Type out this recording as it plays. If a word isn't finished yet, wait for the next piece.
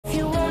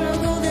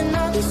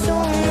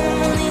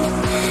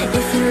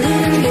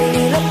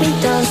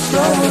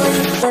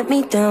let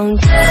me down.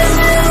 Let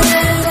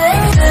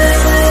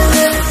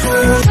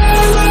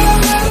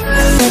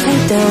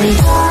me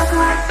down.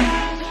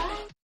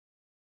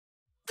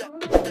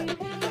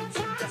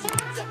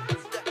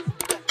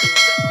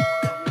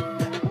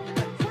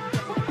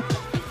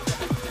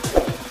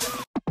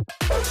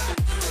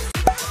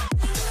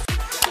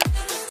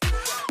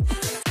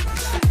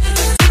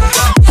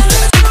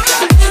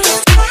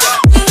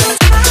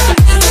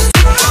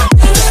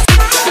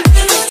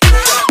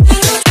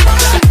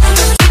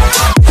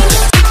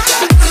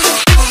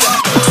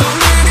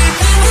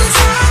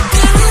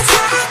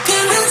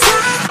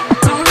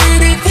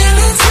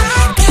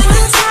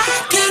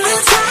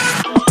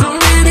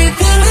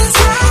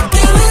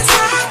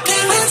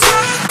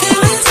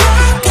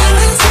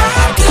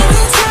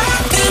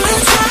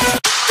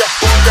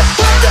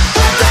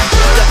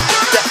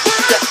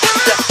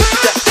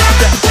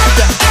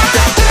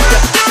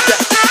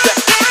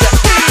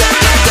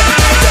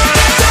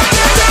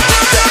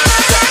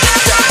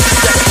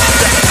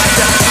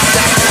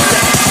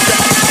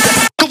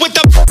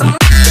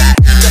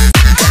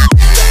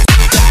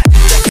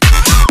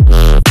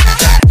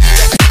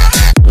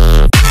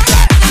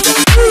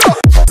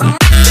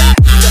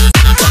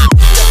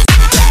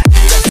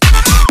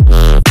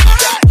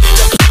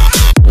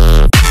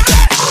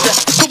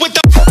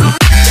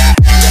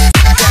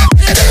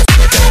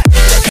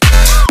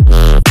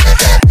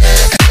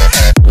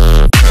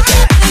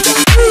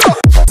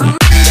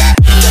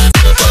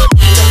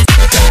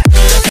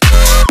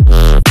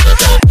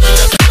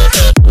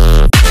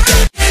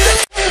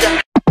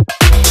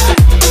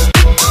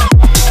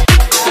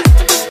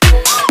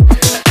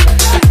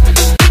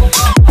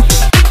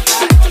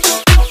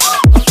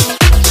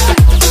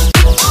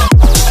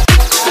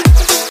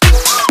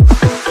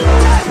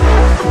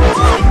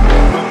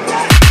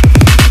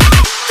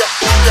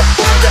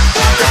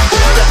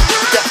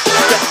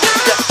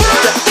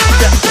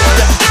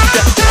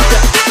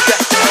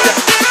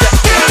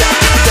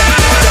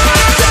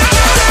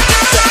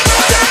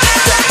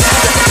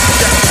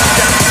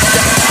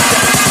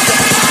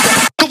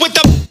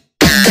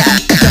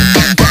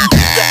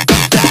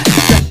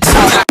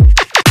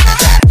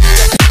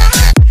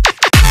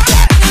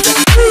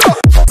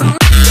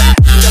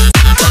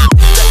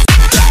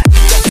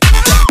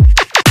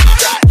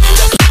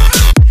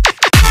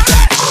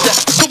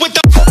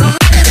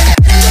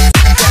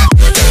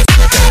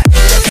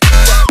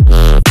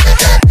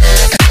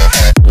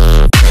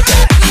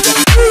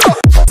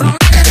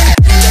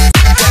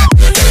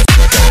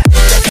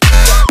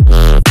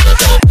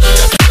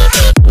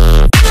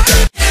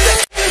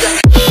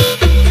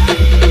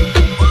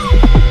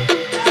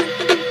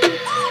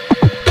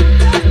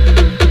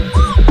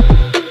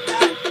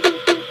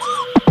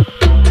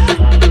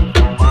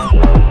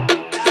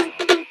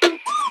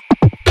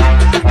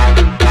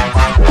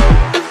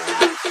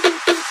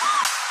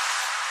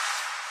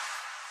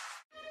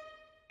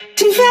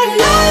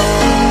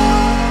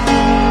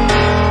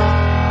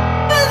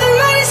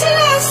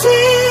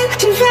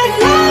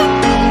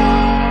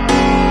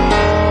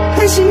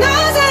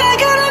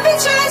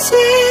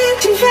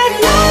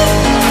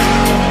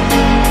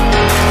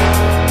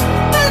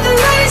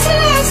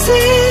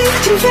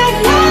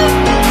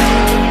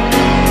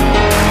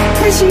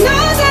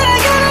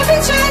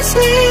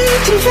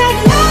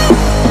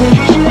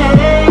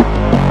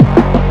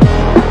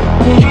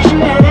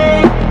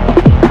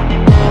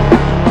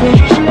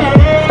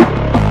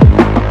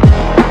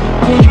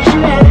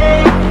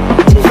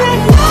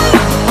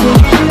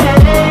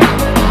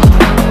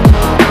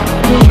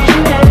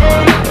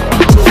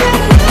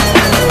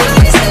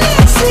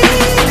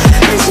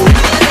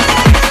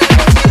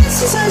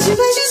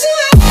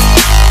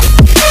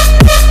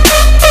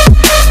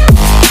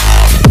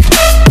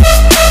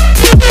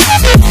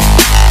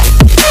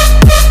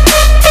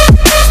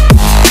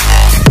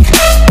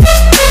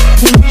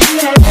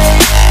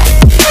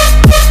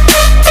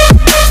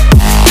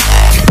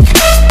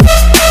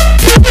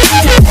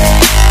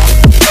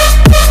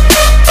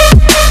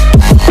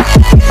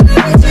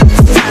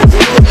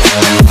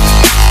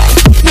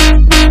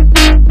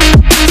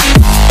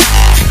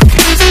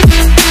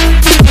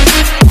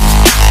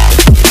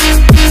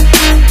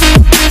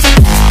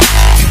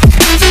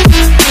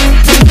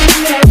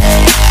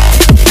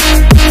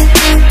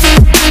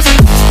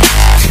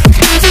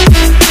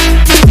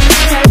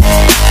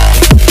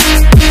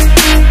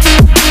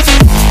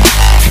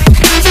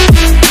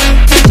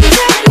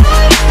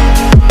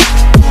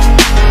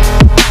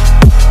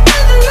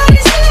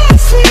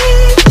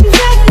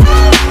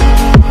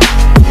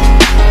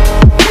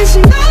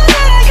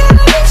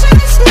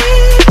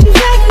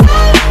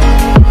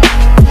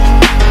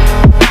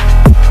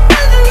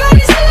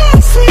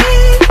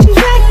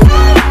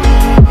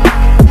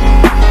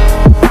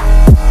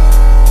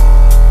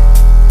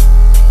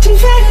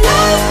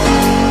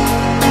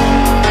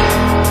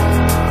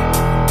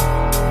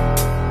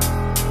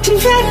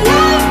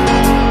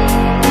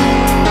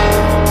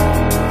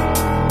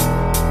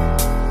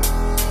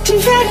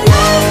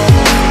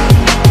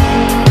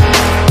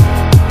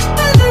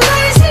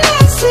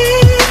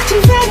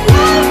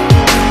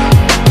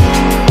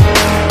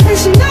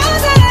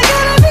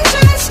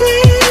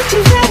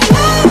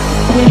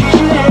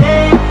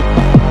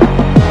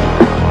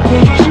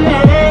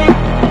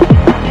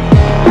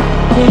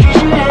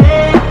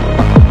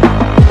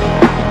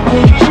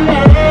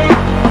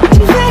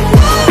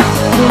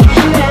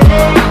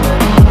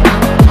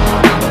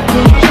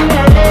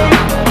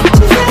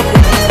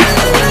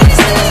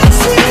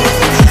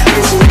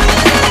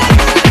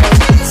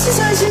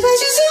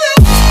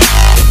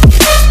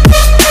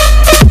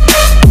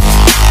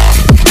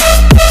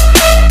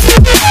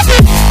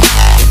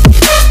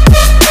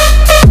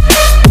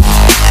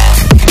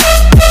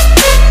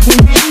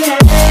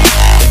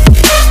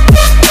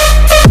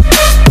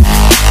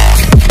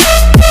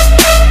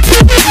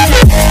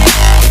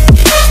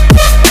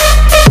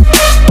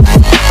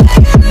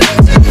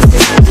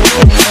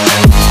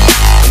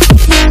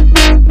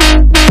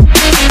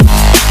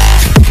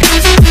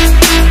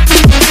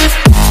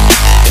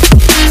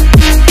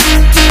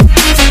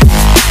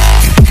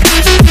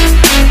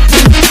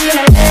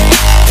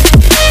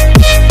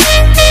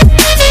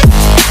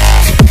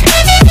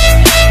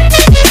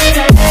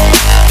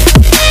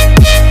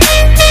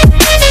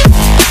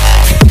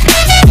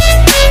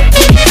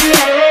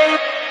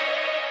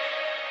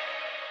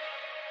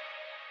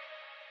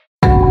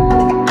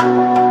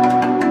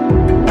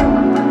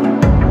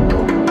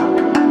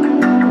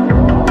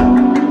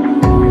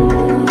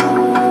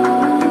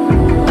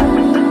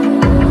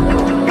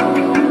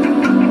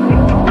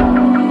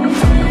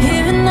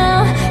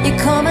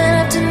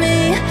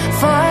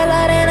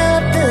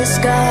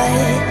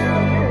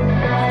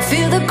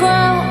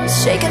 ground,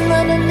 shaking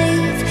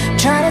underneath,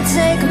 trying to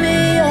take me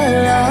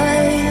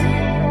alive.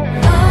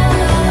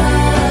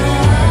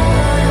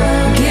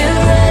 Get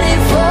ready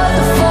for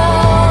the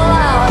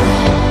fallout.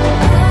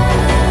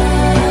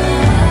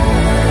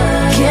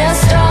 Can't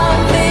stop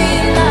me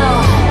now.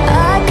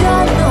 I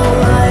got no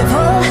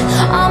rival.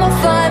 I'ma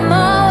fight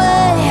my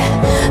way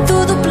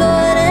through the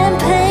blood and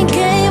pain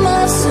game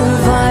of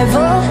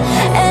survival.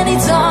 Any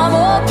time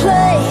or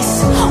place,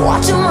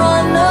 watch 'em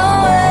run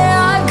away.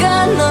 I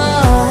got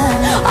none.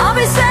 I'll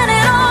be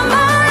standing on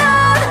my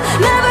own,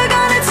 never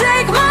gonna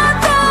take my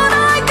throne.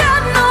 I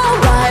got no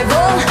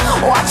rival.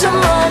 Watch 'em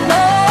run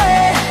away.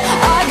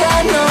 I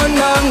got no,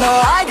 no, no.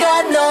 I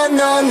got no,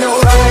 no, no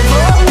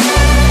rival.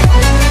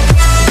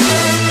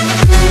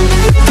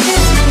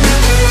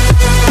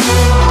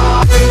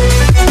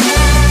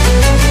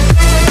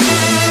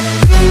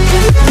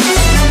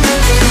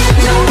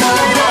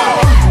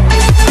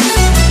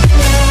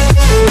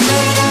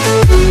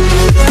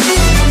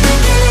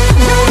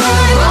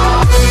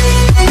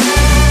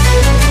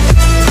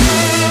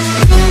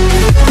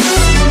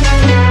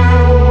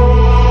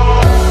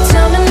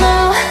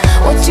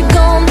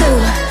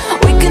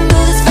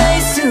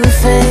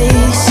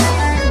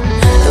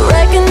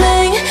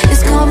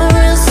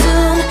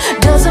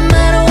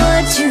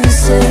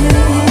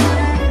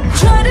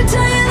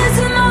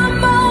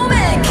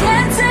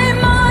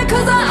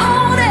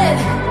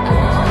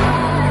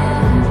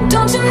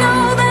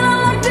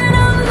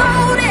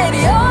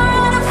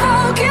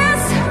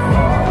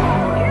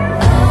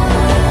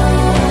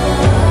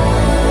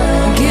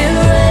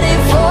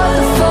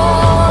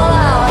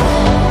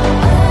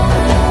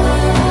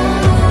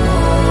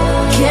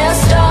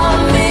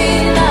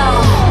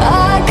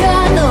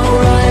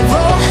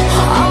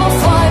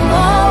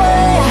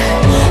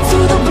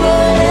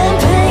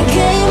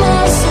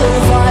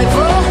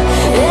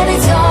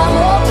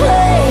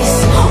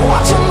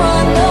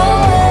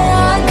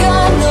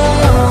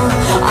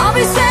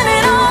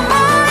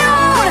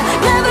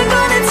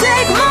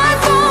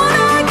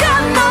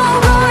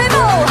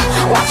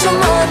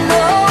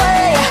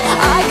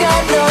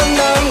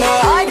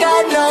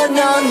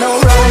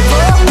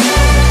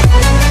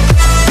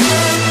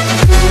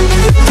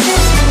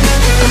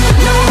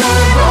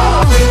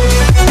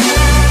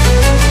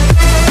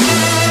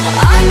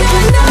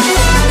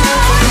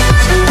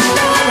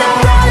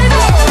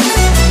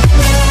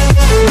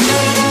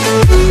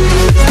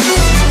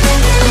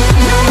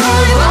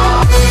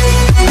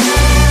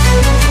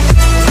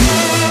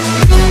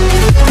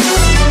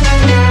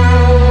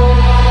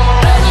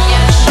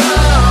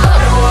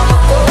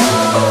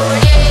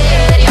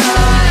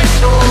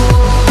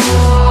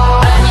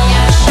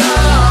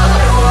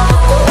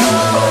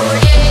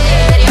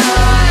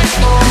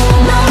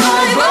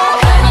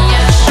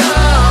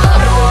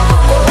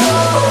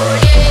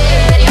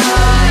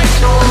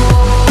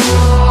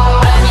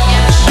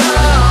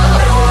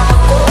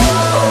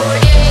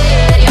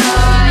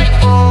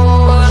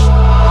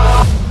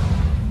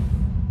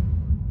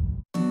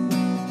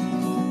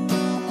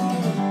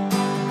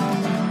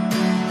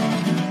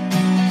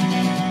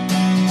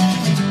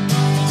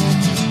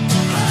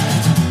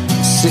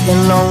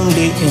 Sitting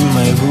lonely in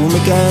my room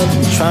again,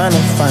 trying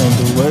to find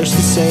the words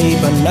to say,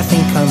 but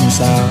nothing comes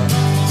out.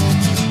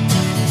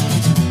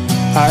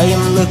 I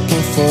am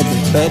looking for the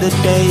better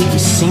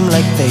days, seem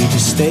like they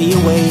just stay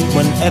away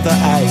whenever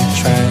I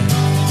try.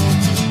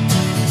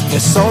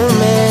 There's so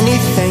many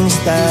things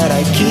that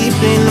I keep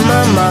in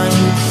my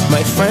mind.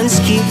 My friends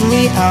keep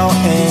me out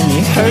and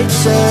it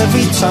hurts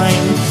every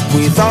time.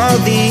 With all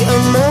the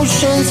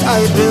emotions I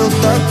built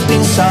up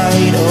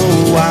inside,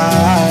 oh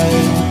why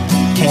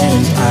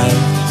can't I?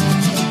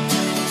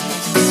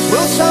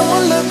 Will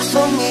someone look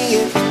for me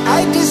if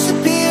I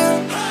disappear?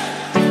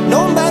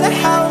 No matter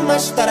how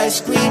much that I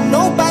scream,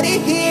 nobody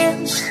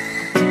hears.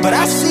 But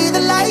I see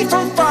the light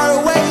from far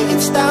away,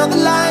 it's down the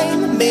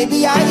line.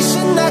 Maybe I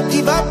should not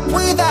give up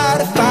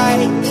without a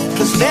fight,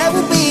 'cause there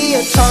will be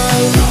a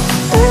time.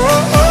 Oh,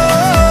 oh,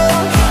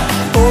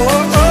 oh,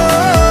 oh, oh,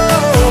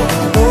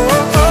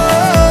 oh,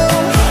 oh.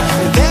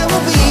 There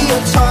will be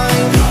a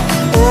time.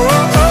 Oh,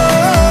 oh,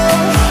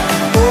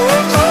 oh,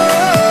 oh,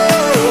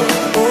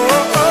 oh,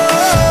 oh,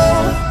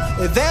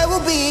 oh. There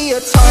will be a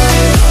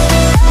time.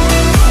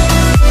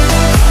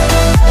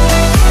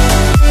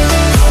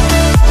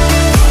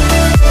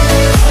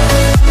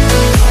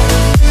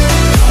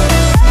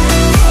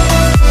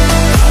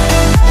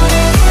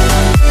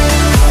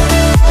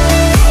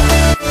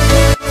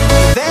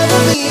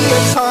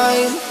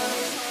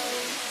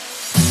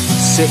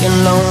 Sitting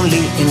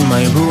lonely in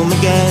my room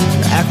again,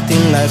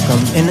 acting like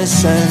I'm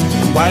innocent.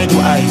 Why do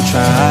I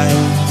try?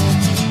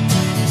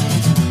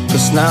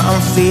 'Cause now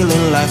I'm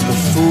feeling like a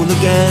fool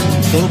again,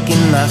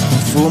 thinking I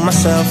can fool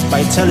myself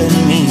by telling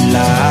me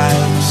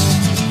lies.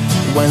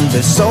 When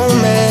there's so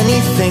many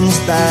things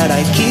that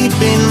I keep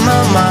in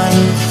my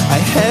mind, I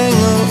hang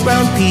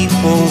around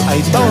people I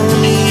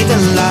don't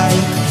even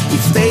like.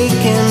 If they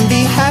can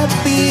be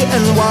happy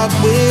and walk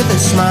with a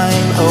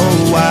smile, oh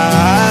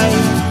why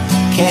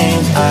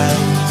can't I?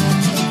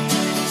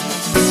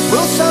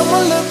 Will someone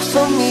someone look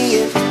for me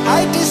if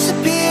I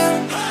disappear?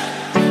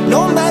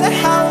 No matter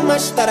how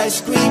much that I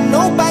scream,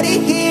 nobody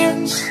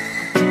hears.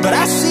 But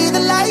I see the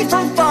light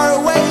from far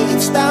away,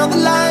 it's down the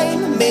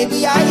line.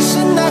 Maybe I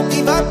should not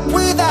give up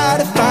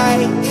without a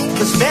fight,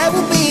 'cause there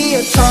will be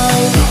a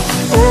time.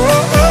 Oh,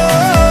 oh, oh,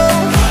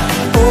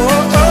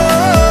 oh, oh,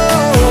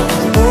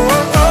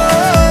 oh, oh.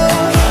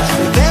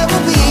 There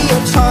will be a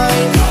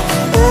time.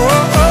 Oh,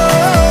 oh,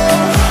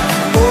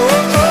 oh, oh,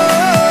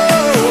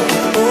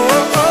 oh,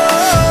 oh,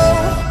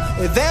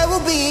 oh. There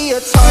will be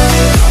a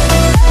time.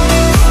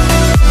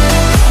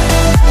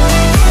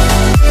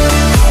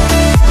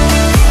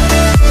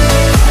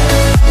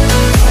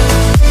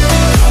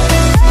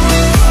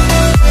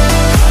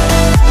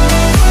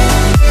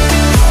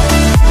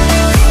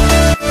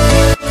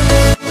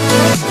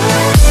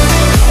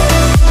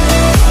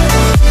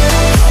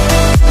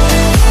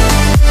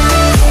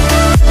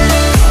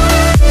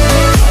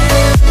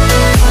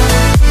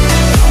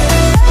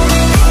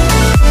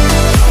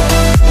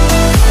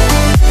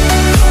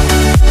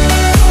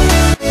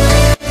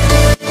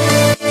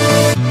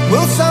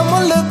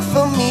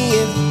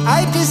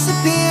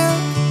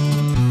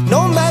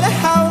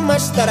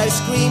 That I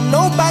scream,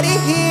 nobody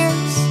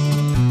hears.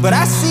 But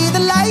I see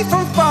the light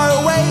from far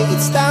away,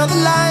 it's down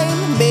the line.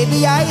 Maybe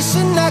I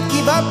should not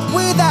give up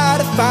without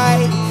a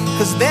fight,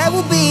 'cause there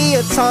will be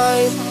a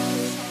time.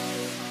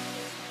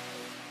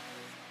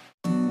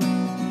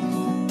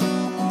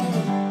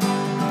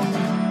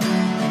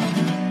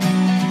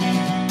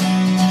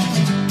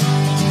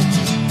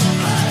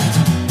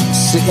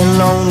 Sitting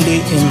lonely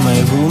in my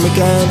room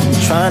again,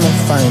 trying to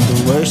find the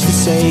words to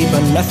say,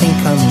 but nothing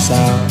comes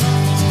out.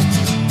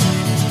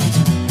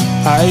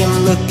 I am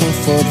looking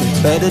for the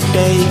better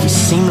days,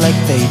 seem like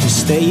they just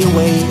stay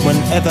away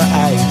whenever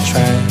I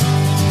try.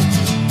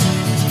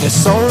 There's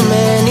so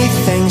many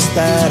things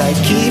that I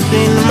keep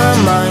in my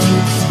mind.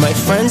 My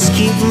friends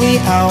keep me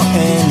out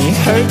and it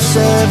hurts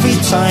every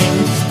time.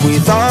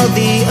 With all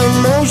the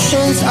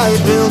emotions I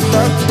built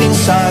up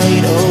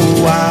inside, oh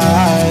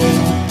why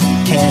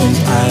can't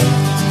I?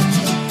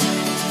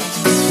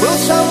 Will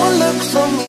someone look for me?